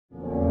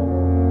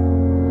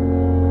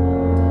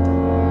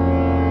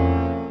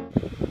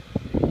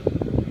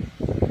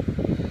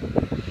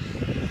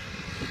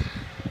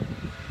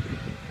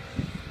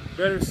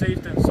Better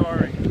safe than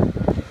sorry.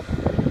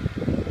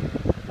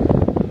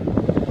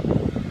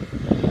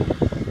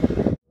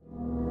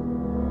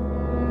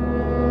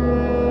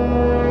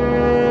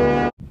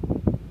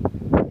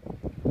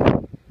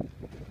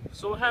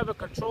 So I have a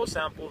control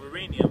sample of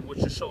uranium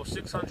which will show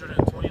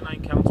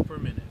 629 counts per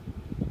minute.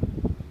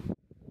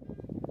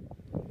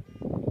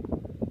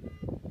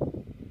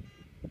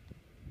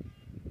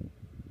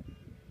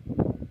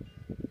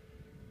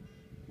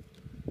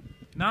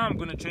 Now I'm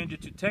going to change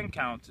it to 10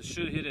 counts. It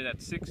should hit it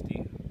at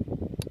 60.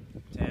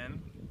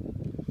 10.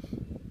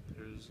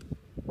 There's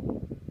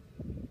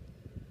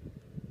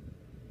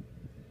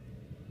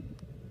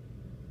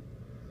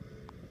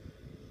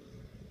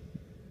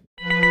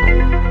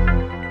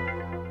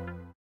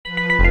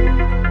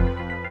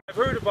I've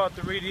heard about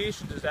the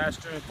radiation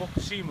disaster in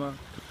Fukushima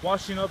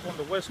washing up on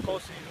the west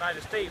coast of the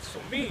United States. So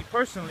me,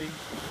 personally,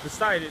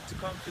 decided to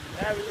come to the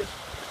fabulous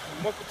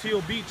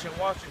Mukilteo Beach in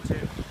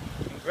Washington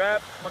and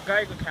grab my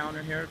Geiger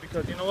counter here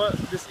because you know what?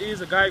 This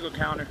is a Geiger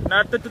counter,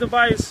 not the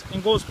device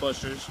in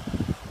Ghostbusters.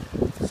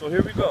 So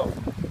here we go.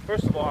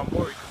 First of all, I'm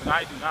worried because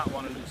I do not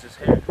want to lose this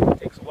hair. It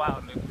takes a while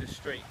to make this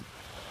straight.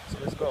 So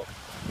let's go.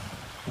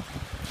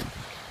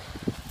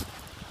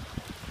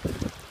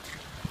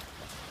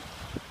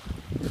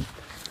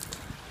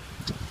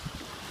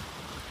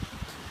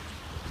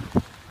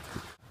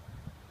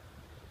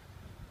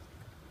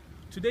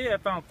 Today I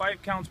found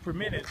 5 counts per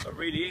minute of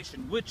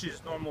radiation, which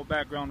is normal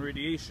background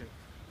radiation.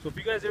 So if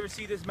you guys ever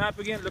see this map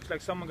again, it looks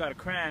like someone got a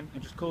crayon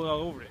and just colored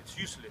all over it. It's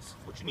useless.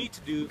 What you need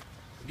to do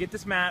is get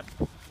this map,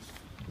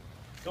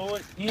 throw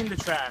it in the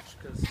trash,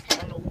 because I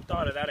don't know who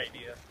thought of that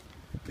idea.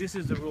 This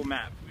is the real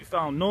map. We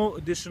found no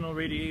additional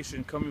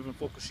radiation coming from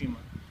Fukushima.